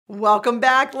Welcome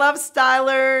back, Love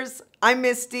Stylers. I'm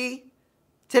Misty.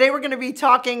 Today we're going to be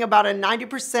talking about a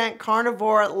 90%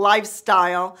 carnivore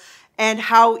lifestyle and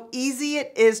how easy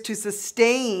it is to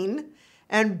sustain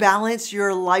and balance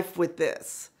your life with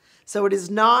this. So it is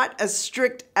not as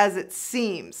strict as it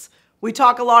seems. We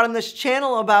talk a lot on this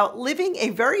channel about living a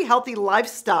very healthy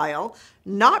lifestyle,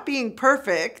 not being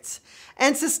perfect,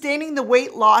 and sustaining the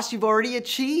weight loss you've already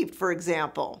achieved, for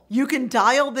example. You can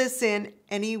dial this in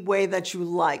any way that you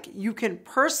like. You can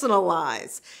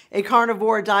personalize a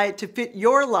carnivore diet to fit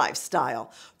your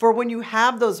lifestyle for when you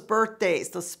have those birthdays,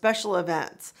 those special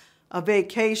events, a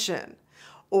vacation,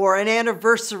 or an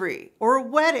anniversary, or a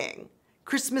wedding,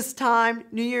 Christmas time,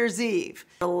 New Year's Eve.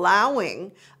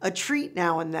 Allowing a treat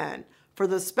now and then for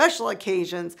the special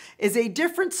occasions is a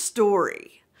different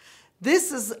story.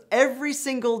 This is every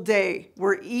single day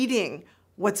we're eating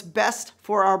what's best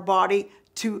for our body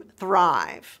to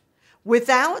thrive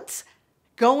without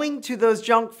going to those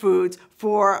junk foods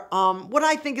for what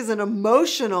I think is an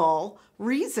emotional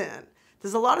reason.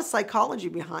 There's a lot of psychology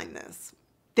behind this.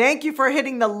 Thank you for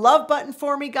hitting the love button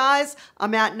for me, guys.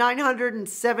 I'm at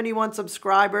 971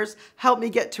 subscribers. Help me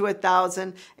get to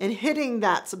 1,000. And hitting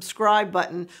that subscribe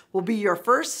button will be your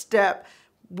first step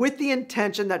with the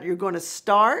intention that you're going to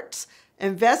start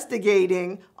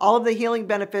investigating all of the healing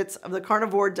benefits of the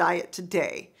carnivore diet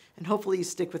today. And hopefully you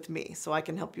stick with me so I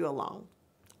can help you along.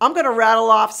 I'm going to rattle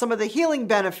off some of the healing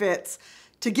benefits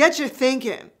to get you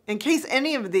thinking in case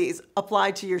any of these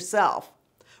apply to yourself.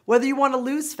 Whether you want to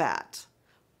lose fat,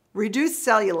 reduce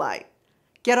cellulite,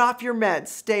 get off your meds,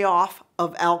 stay off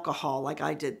of alcohol like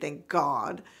I did, thank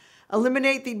God.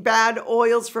 Eliminate the bad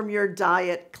oils from your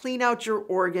diet, clean out your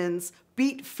organs,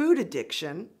 beat food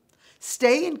addiction,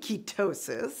 stay in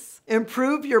ketosis,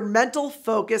 improve your mental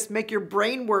focus, make your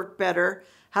brain work better,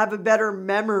 have a better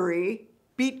memory,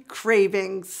 beat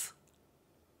cravings,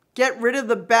 get rid of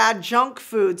the bad junk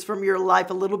foods from your life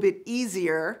a little bit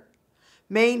easier,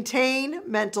 maintain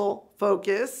mental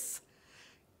focus,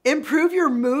 improve your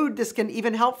mood. This can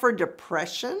even help for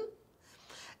depression.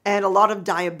 And a lot of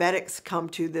diabetics come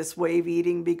to this wave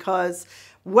eating because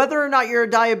whether or not you're a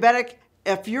diabetic,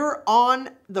 if you're on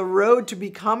the road to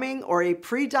becoming or a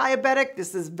pre-diabetic,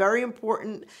 this is very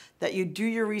important that you do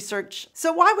your research.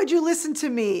 So why would you listen to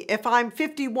me if I'm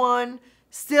 51,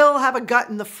 still have a gut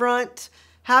in the front,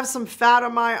 have some fat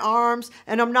on my arms,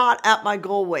 and I'm not at my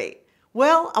goal weight?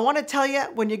 Well, I want to tell you,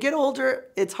 when you get older,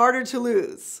 it's harder to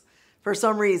lose for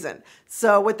some reason.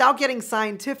 So without getting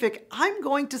scientific, I'm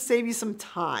going to save you some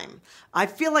time. I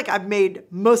feel like I've made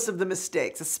most of the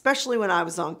mistakes, especially when I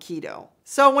was on keto.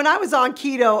 So when I was on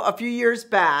keto a few years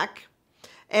back,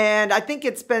 and I think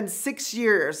it's been 6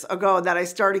 years ago that I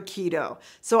started keto.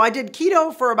 So I did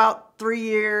keto for about 3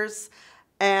 years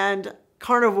and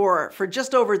carnivore for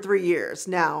just over 3 years.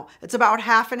 Now, it's about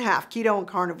half and half, keto and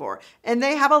carnivore, and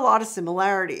they have a lot of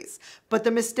similarities. But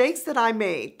the mistakes that I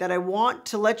made that I want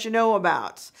to let you know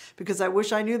about, because I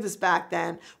wish I knew this back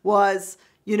then, was,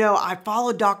 I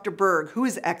followed Dr. Berg, who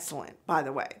is excellent, by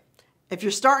the way. If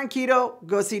you're starting keto,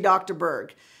 go see Dr.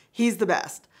 Berg. He's the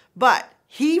best. But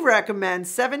he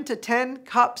recommends 7 to 10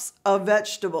 cups of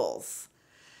vegetables.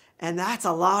 And that's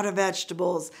a lot of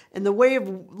vegetables in the way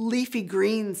of leafy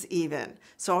greens even.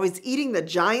 So I was eating the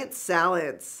giant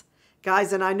salads.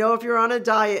 Guys, and I know if you're on a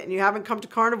diet and you haven't come to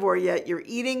carnivore yet, you're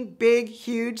eating big,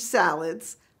 huge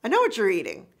salads. I know what you're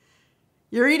eating.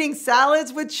 You're eating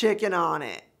salads with chicken on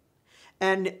it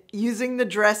and using the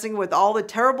dressing with all the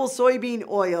terrible soybean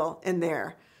oil in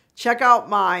there. Check out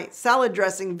my salad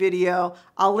dressing video.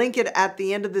 I'll link it at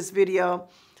the end of this video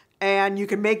and you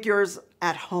can make yours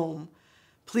at home.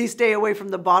 Please stay away from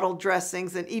the bottled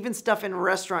dressings and even stuff in a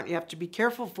restaurant you have to be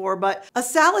careful for. But a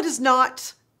salad is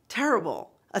not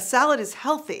terrible. A salad is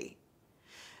healthy.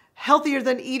 Healthier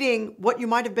than eating what you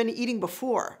might have been eating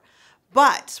before.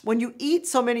 But when you eat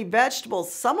so many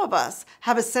vegetables, some of us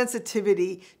have a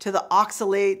sensitivity to the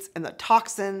oxalates and the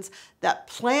toxins that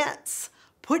plants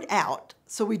put out,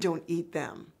 so we don't eat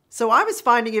them. So I was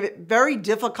finding it very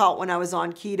difficult when I was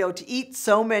on keto to eat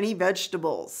so many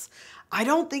vegetables. I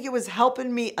don't think it was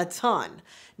helping me a ton.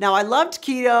 Now, I loved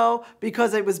keto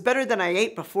because it was better than I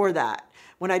ate before that.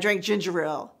 When I drank ginger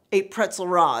ale, ate pretzel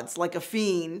rods like a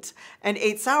fiend, and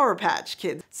ate Sour Patch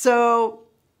Kids. So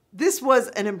this was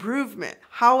an improvement.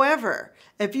 However,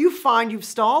 if you find you've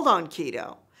stalled on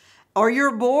keto, or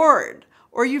you're bored,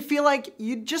 or you feel like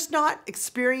you're just not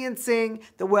experiencing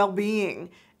the well-being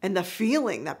and the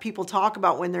feeling that people talk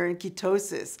about when they're in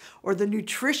ketosis, or the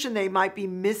nutrition they might be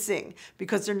missing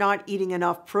because they're not eating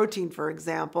enough protein, for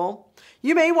example,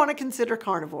 you may want to consider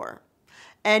carnivore.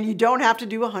 And you don't have to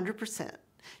do 100%.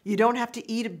 You don't have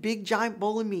to eat a big giant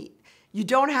bowl of meat. You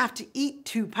don't have to eat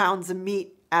 2 pounds of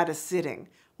meat at a sitting,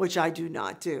 which I do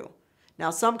not do. Now,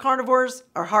 some carnivores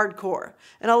are hardcore,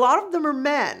 and a lot of them are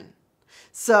men.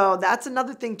 So that's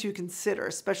another thing to consider,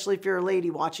 especially if you're a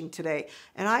lady watching today.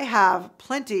 And I have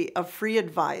plenty of free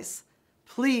advice.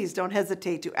 Please don't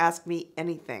hesitate to ask me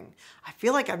anything. I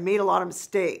feel like I've made a lot of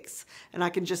mistakes, and I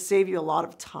can just save you a lot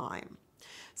of time.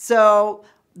 So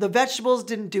the vegetables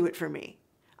didn't do it for me.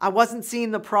 I wasn't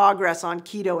seeing the progress on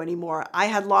keto anymore. I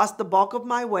had lost the bulk of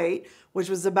my weight, which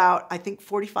was about, I think,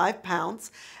 45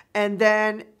 pounds. And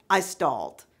then I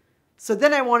stalled. So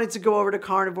then I wanted to go over to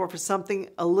carnivore for something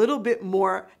a little bit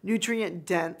more nutrient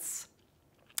dense,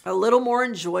 a little more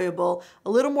enjoyable, a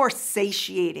little more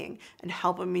satiating, and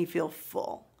helping me feel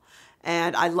full.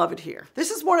 And I love it here. This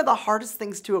is one of the hardest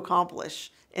things to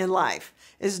accomplish in life,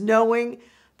 is knowing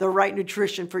the right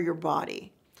nutrition for your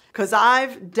body. Because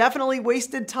I've definitely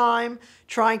wasted time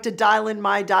trying to dial in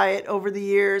my diet over the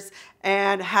years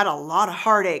and had a lot of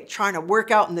heartache trying to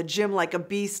work out in the gym like a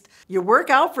beast. You work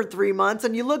out for 3 months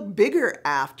and you look bigger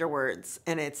afterwards.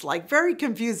 And it's like very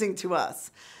confusing to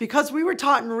us because we were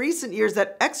taught in recent years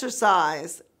that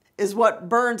exercise is what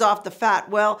burns off the fat.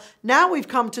 Well, now we've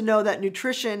come to know that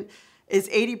nutrition is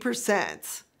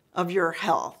 80% of your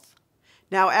health.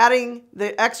 Now adding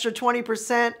the extra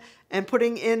 20% and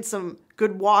putting in some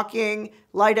good walking,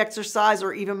 light exercise,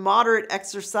 or even moderate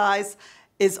exercise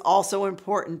is also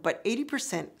important, but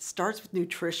 80% starts with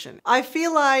nutrition. I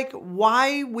feel like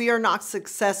why we are not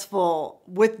successful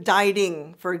with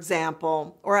dieting, for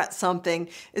example, or at something,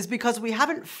 is because we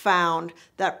haven't found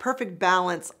that perfect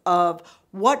balance of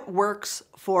what works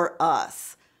for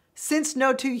us. Since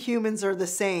no two humans are the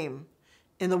same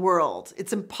in the world,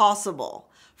 it's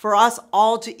impossible for us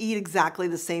all to eat exactly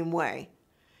the same way.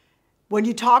 When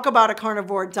you talk about a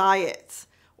carnivore diet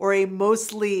or a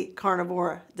mostly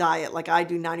carnivore diet, like I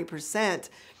do 90%,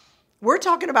 we're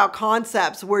talking about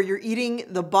concepts where you're eating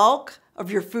the bulk of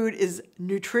your food is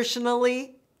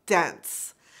nutritionally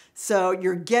dense. So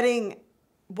you're getting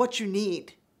what you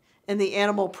need in the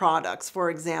animal products, for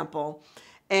example,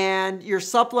 and you're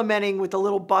supplementing with a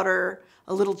little butter,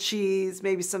 a little cheese,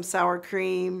 maybe some sour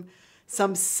cream,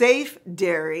 some safe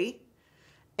dairy,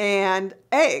 and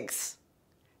eggs.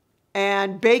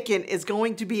 And bacon is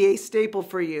going to be a staple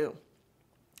for you.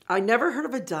 I never heard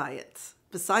of a diet,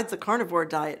 besides the carnivore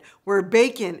diet, where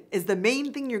bacon is the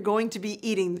main thing you're going to be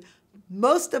eating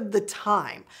most of the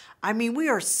time. I mean, we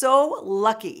are so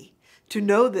lucky to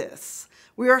know this.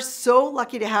 We are so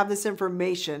lucky to have this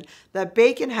information that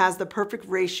bacon has the perfect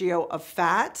ratio of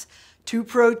fat to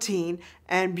protein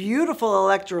and beautiful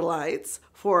electrolytes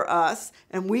for us,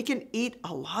 and we can eat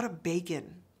a lot of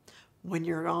bacon when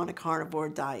you're on a carnivore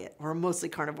diet or a mostly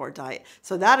carnivore diet.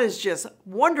 So that is just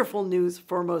wonderful news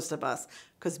for most of us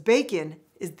because bacon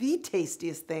is the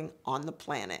tastiest thing on the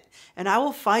planet. And I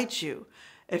will fight you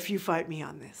if you fight me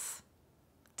on this.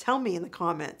 Tell me in the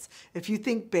comments if you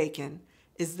think bacon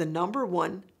is the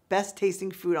 #1 best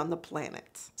tasting food on the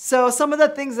planet. So some of the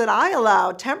things that I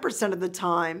allow 10% of the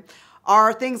time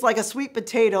are things like a sweet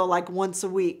potato like once a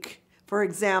week. For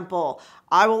example,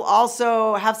 I will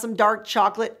also have some dark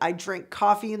chocolate. I drink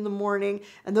coffee in the morning,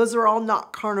 and those are all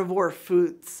not carnivore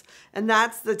foods. And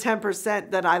that's the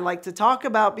 10% that I like to talk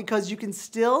about because you can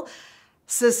still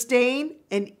sustain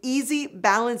an easy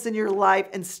balance in your life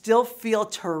and still feel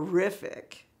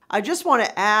terrific. I just want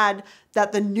to add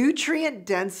that the nutrient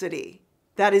density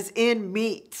that is in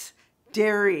meat,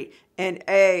 dairy, and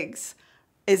eggs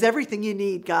is everything you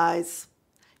need, guys.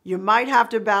 You might have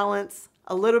to balance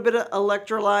a little bit of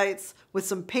electrolytes with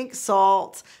some pink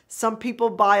salt. Some people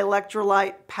buy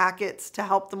electrolyte packets to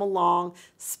help them along,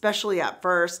 especially at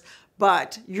first,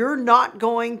 but you're not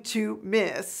going to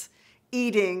miss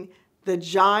eating the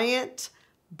giant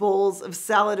bowls of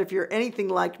salad if you're anything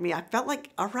like me. I felt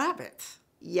like a rabbit.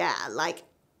 Yeah, like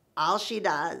all she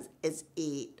does is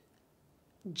eat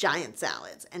giant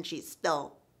salads and she's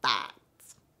still fat.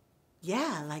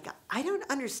 Yeah, like I don't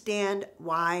understand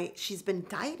why she's been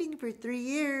dieting for 3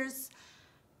 years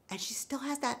and she still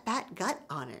has that fat gut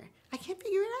on her. I can't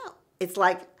figure it out. It's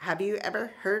like, have you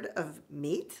ever heard of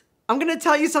meat? I'm gonna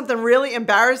tell you something really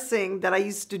embarrassing that I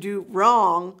used to do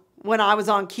wrong when I was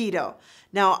on keto.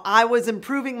 Now, I was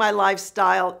improving my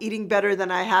lifestyle, eating better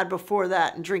than I had before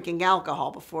that and drinking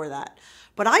alcohol before that.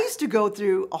 But I used to go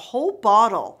through a whole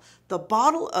bottle, the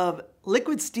bottle of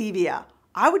liquid stevia.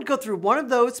 I would go through one of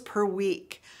those per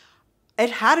week.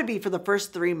 It had to be for the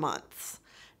first 3 months.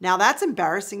 Now that's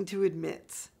embarrassing to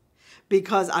admit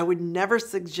because I would never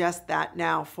suggest that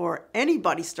now for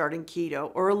anybody starting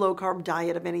keto or a low carb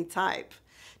diet of any type.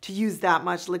 to use that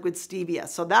much liquid stevia.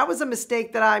 So that was a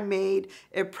mistake that I made.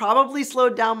 It probably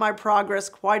slowed down my progress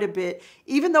quite a bit.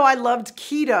 Even though I loved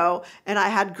keto and I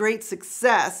had great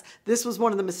success, this was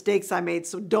one of the mistakes I made.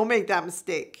 So don't make that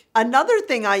mistake. Another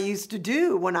thing I used to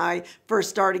do when I first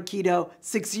started keto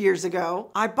 6 years ago,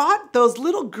 I bought those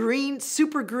little green,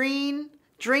 super green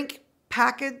drink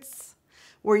packets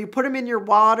where you put them in your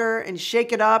water and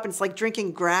shake it up and it's like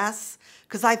drinking grass,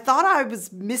 because I thought I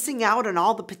was missing out on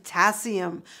all the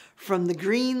potassium from the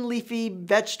green leafy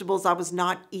vegetables I was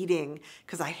not eating,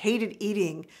 because I hated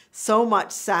eating so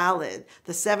much salad,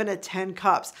 the 7 to 10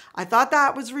 cups. I thought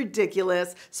that was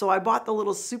ridiculous, so I bought the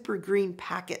little super green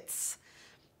packets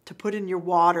to put in your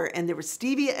water, and there was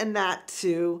stevia in that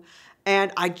too,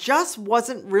 and I just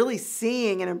wasn't really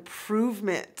seeing an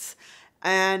improvement.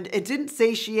 And it didn't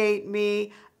satiate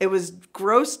me. It was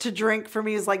gross to drink for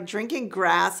me. It's like drinking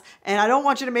grass. And I don't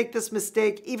want you to make this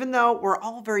mistake, even though we're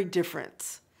all very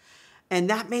different. And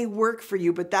that may work for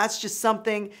you, but that's just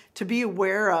something to be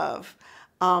aware of.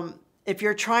 If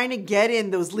you're trying to get in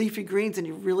those leafy greens and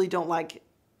you really don't like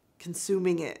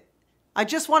consuming it. I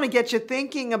just want to get you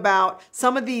thinking about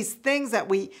some of these things that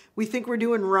we think we're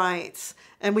doing right,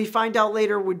 and we find out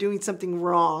later we're doing something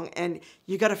wrong, and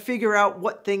you got to figure out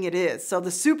what thing it is. So the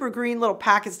super green little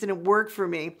packets didn't work for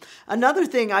me. Another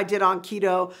thing I did on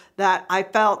keto that I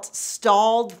felt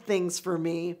stalled things for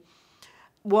me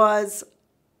was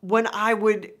when I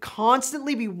would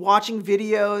constantly be watching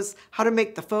videos how to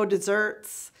make the faux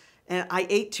desserts, and I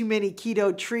ate too many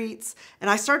keto treats, and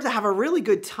I started to have a really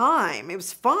good time. It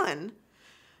was fun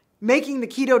making the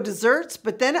keto desserts,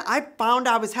 but then I found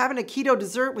I was having a keto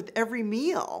dessert with every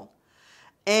meal.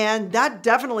 And that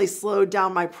definitely slowed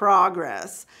down my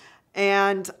progress.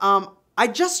 And I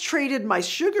just traded my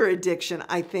sugar addiction,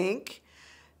 I think,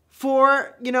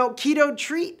 for, keto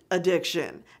treat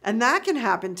addiction. And that can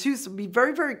happen too, so be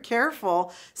very, very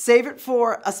careful. Save it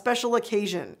for a special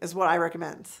occasion is what I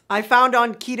recommend. I found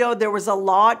on keto there was a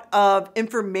lot of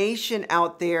information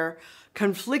out there,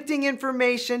 conflicting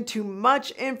information, too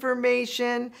much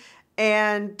information,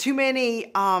 and too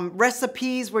many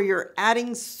recipes where you're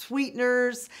adding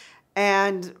sweeteners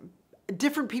and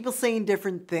different people saying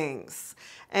different things.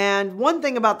 And one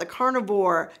thing about the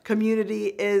carnivore community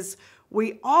is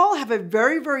we all have a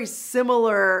very, very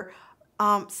similar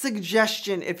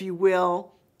suggestion, if you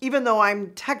will, even though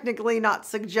I'm technically not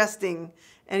suggesting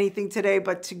anything today,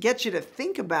 but to get you to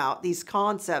think about these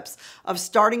concepts of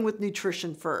starting with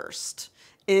nutrition first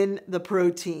in the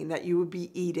protein that you would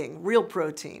be eating, real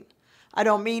protein. I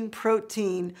don't mean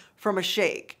protein from a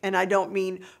shake, and I don't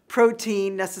mean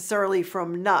protein necessarily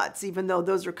from nuts, even though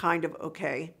those are kind of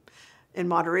okay in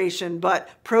moderation, but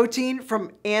protein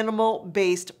from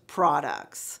animal-based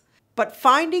products. But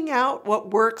finding out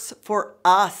what works for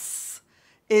us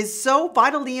is so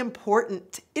vitally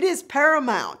important. It is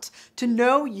paramount to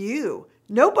know you.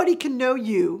 Nobody can know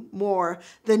you more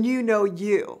than you know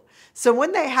you. So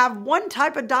when they have one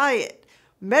type of diet,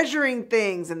 measuring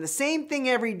things and the same thing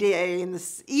every day and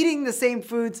eating the same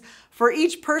foods, for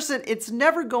each person, it's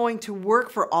never going to work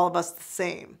for all of us the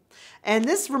same. And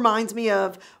this reminds me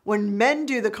of when men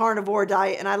do the carnivore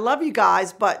diet, and I love you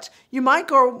guys, but you might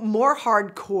go more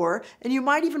hardcore and you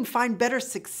might even find better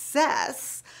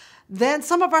success than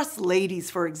some of us ladies,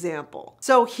 for example.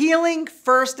 So healing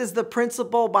first is the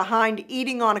principle behind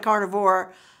eating on a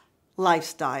carnivore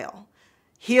lifestyle.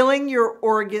 Healing your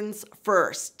organs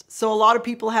first. So a lot of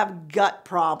people have gut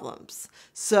problems.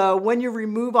 So when you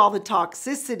remove all the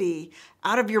toxicity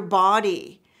out of your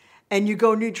body and you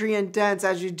go nutrient dense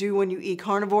as you do when you eat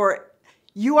carnivore,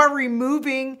 you are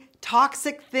removing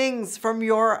toxic things from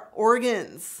your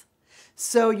organs.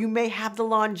 So you may have the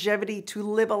longevity to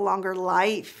live a longer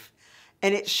life.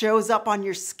 And it shows up on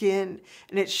your skin,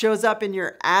 and it shows up in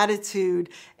your attitude,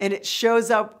 and it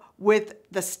shows up with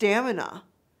the stamina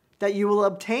that you will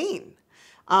obtain.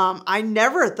 I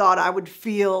never thought I would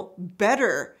feel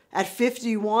better at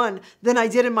 51 than I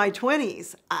did in my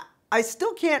 20s. I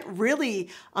still can't really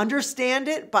understand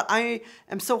it, but I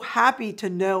am so happy to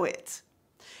know it.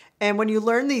 And when you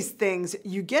learn these things,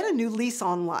 you get a new lease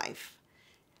on life.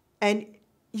 And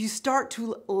you start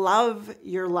to love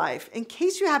your life. In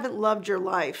case you haven't loved your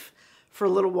life for a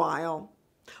little while,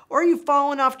 or you've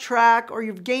fallen off track, or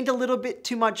you've gained a little bit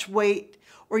too much weight,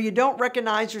 or you don't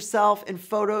recognize yourself in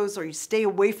photos, or you stay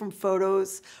away from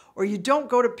photos, or you don't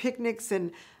go to picnics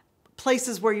and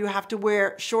places where you have to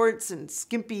wear shorts and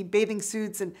skimpy bathing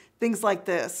suits and things like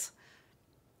this.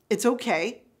 It's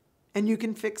okay, and you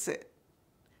can fix it.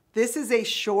 This is a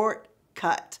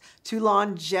shortcut to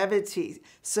longevity,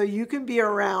 so you can be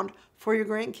around for your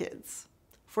grandkids,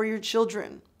 for your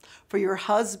children, for your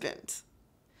husband.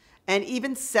 And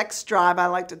even sex drive, I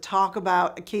like to talk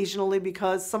about occasionally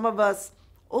because some of us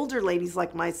older ladies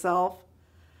like myself,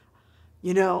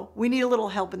 you know, we need a little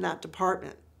help in that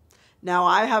department. Now,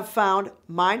 I have found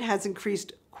mine has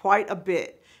increased quite a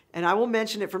bit, and I will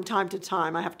mention it from time to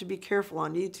time. I have to be careful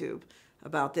on YouTube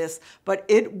about this, but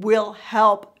it will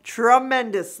help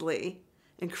tremendously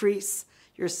increase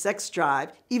your sex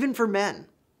drive, even for men.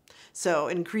 So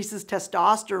it increases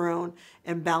testosterone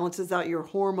and balances out your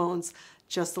hormones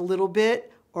just a little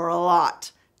bit or a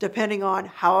lot, depending on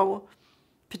how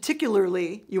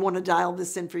particularly you want to dial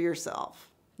this in for yourself.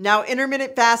 Now,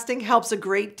 intermittent fasting helps a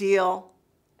great deal,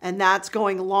 and that's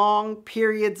going long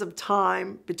periods of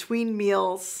time between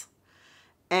meals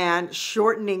and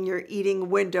shortening your eating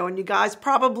window. And you guys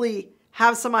probably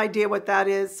have some idea what that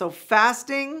is. So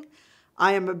fasting,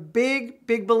 I am a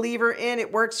big believer in.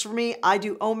 It works for me. I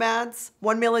do OMADs,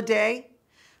 1 meal a day,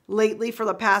 lately for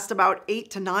the past about 8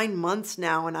 to 9 months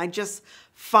now. And I just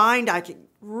find I can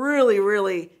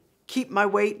really keep my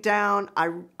weight down.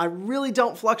 I really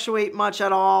don't fluctuate much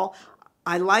at all.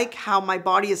 I like how my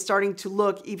body is starting to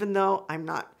look, even though I'm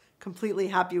not completely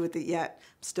happy with it yet.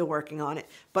 I'm still working on it.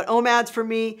 But OMADs for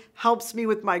me helps me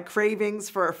with my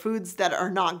cravings for foods that are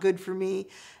not good for me.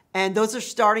 And those are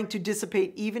starting to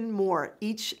dissipate even more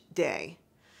each day.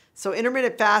 So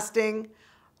intermittent fasting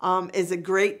is a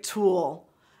great tool.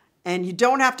 And you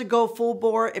don't have to go full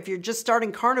bore. If you're just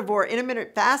starting carnivore,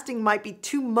 intermittent fasting might be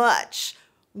too much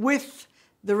with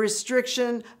the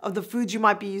restriction of the foods you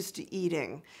might be used to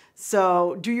eating.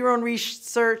 So do your own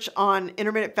research on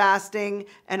intermittent fasting,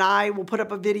 and I will put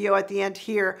up a video at the end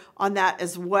here on that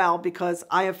as well, because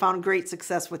I have found great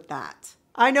success with that.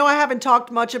 I know I haven't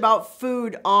talked much about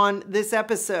food on this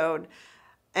episode,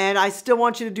 and I still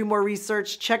want you to do more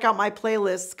research. Check out my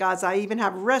playlists, guys. I even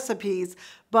have recipes,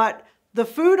 but the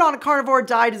food on a carnivore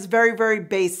diet is very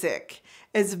basic.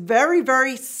 It's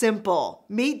very simple.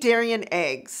 Meat, dairy, and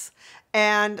eggs.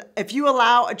 And if you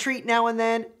allow a treat now and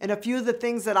then, and a few of the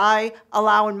things that I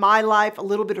allow in my life, a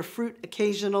little bit of fruit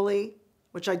occasionally,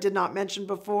 which I did not mention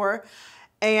before,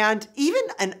 and even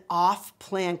an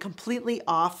off-plan, completely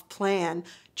off-plan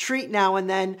treat now and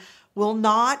then will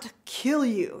not kill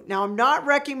you. Now, I'm not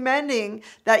recommending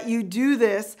that you do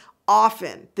this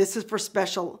often. This is for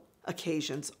special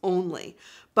occasions only.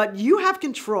 But you have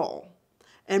control,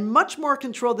 and much more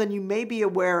control than you may be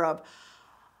aware of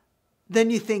than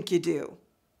you think you do.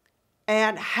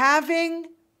 And having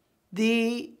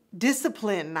the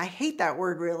discipline, and I hate that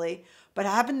word really, but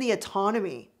having the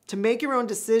autonomy to make your own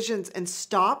decisions and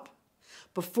stop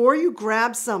before you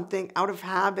grab something out of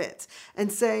habit and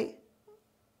say,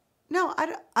 no,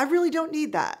 I really don't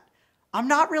need that. I'm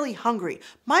not really hungry.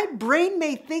 My brain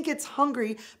may think it's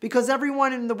hungry because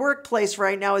everyone in the workplace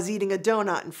right now is eating a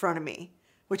donut in front of me,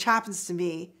 which happens to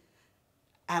me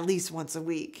at least once a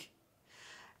week.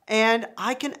 And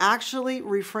I can actually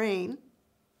refrain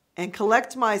and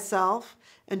collect myself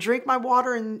and drink my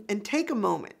water and take a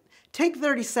moment. Take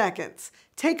 30 seconds.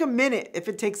 Take a minute. If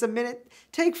it takes a minute,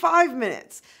 take 5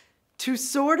 minutes to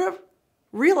sort of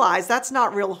realize that's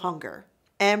not real hunger.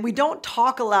 And we don't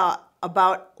talk a lot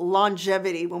about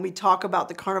longevity when we talk about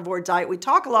the carnivore diet. We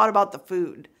talk a lot about the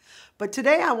food. But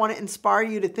today I want to inspire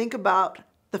you to think about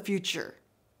the future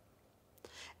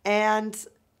and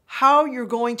how you're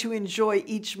going to enjoy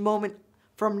each moment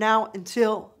from now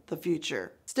until the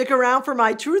future. Stick around for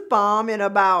my truth bomb in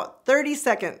about 30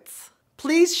 seconds.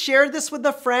 Please share this with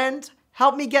a friend.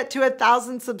 Help me get to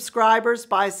 1,000 subscribers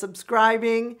by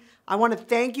subscribing. I want to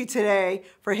thank you today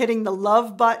for hitting the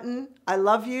love button. I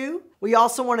love you. We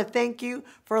also want to thank you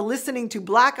for listening to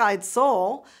Black Eyed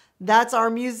Soul. That's our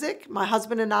music. My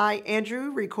husband and I,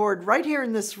 Andrew, record right here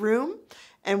in this room,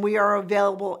 and we are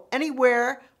available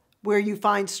anywhere where you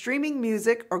find streaming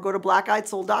music, or go to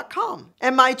blackeyedsoul.com.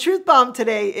 And my truth bomb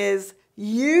today is,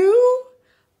 you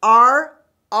are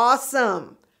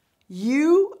awesome.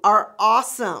 You are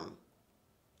awesome.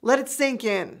 Let it sink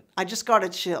in. I just got to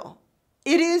chill.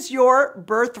 It is your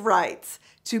birthright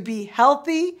to be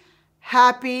healthy,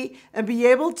 happy, and be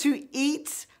able to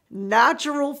eat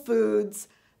natural foods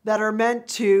that are meant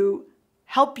to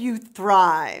help you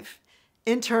thrive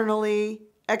internally,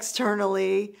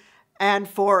 externally, and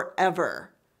forever.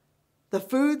 The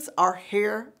foods are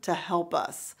here to help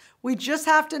us. We just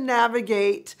have to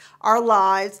navigate our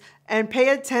lives and pay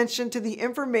attention to the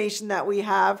information that we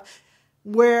have,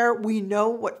 where we know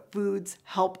what foods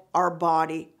help our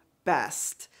body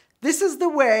best. This is the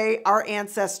way our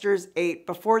ancestors ate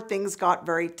before things got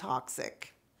very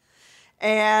toxic.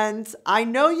 And I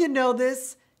know you know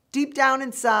this deep down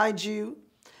inside you.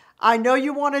 I know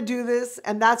you want to do this,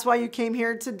 and that's why you came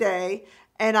here today.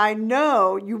 And I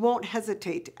know you won't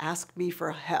hesitate to ask me for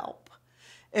help.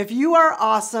 If you are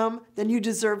awesome, then you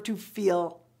deserve to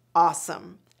feel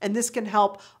awesome. And this can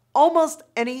help almost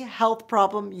any health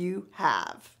problem you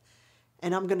have.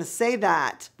 And I'm going to say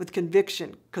that with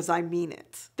conviction because I mean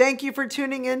it. Thank you for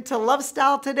tuning in to Love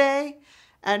Style today,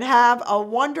 and have a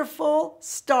wonderful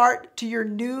start to your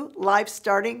new life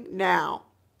starting now.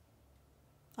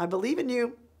 I believe in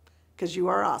you because you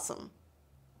are awesome.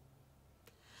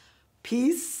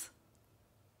 Peace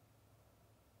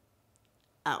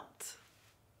out.